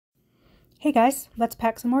Hey guys, let's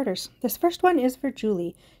pack some orders. This first one is for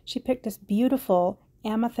Julie. She picked this beautiful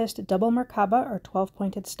amethyst double Merkabah or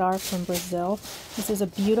 12-pointed star from Brazil. This is a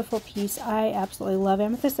beautiful piece. I absolutely love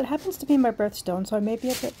amethyst. It happens to be my birthstone, so I may be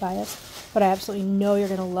a bit biased, but I absolutely know you're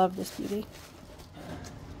going to love this beauty.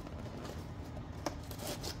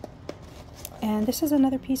 And this is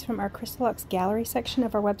another piece from our Crystallux gallery section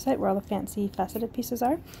of our website where all the fancy faceted pieces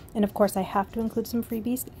are. And of course I have to include some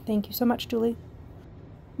freebies. Thank you so much, Julie.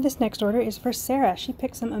 This next order is for Sarah. She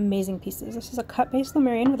picked some amazing pieces. This is a cut-based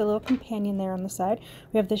Lemurian with a little companion there on the side.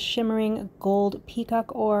 We have this shimmering gold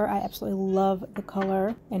peacock ore. I absolutely love the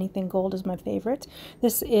color. Anything gold is my favorite.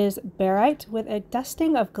 This is barite with a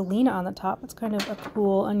dusting of galena on the top. It's kind of a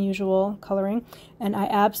cool, unusual coloring. And I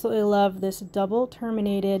absolutely love this double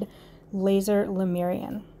terminated laser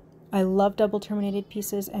Lemurian. I love double terminated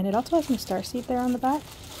pieces, and it also has some starseed there on the back.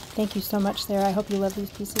 Thank you so much, Sarah. I hope you love these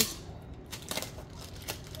pieces.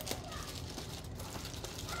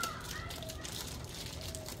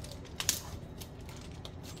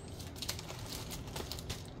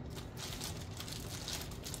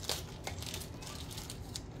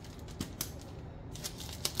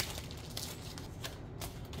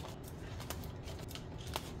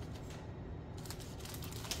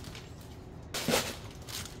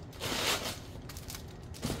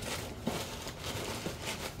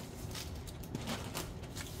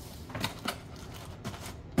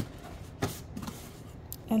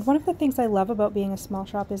 And one of the things I love about being a small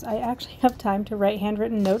shop is I actually have time to write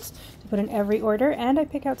handwritten notes to put in every order, and I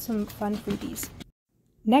pick out some fun freebies.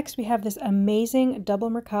 Next, we have this amazing double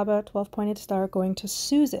Merkabah 12-pointed star going to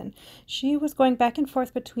Susan. She was going back and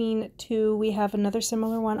forth between two. We have another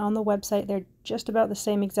similar one on the website. They're just about the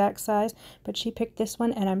same exact size, but she picked this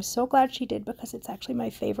one, and I'm so glad she did because it's actually my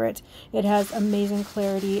favorite. It has amazing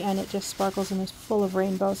clarity, and it just sparkles and is full of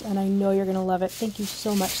rainbows, and I know you're going to love it. Thank you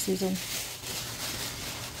so much, Susan.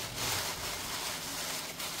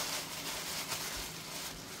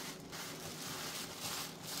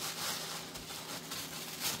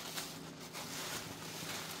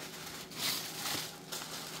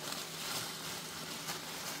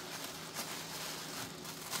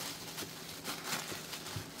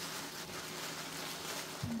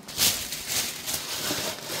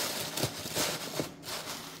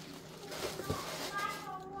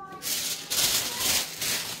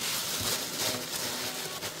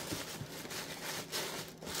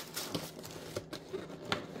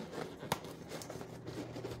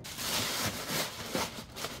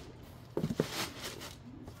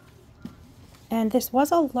 And this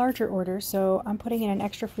was a larger order, so I'm putting in an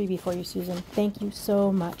extra freebie for you, Susan. Thank you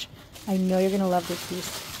so much. I know you're going to love this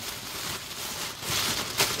piece.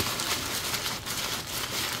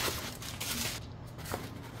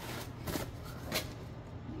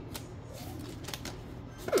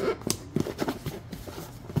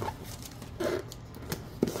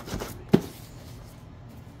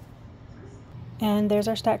 And there's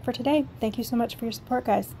our stack for today. Thank you so much for your support,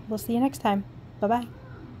 guys. We'll see you next time. Bye-bye.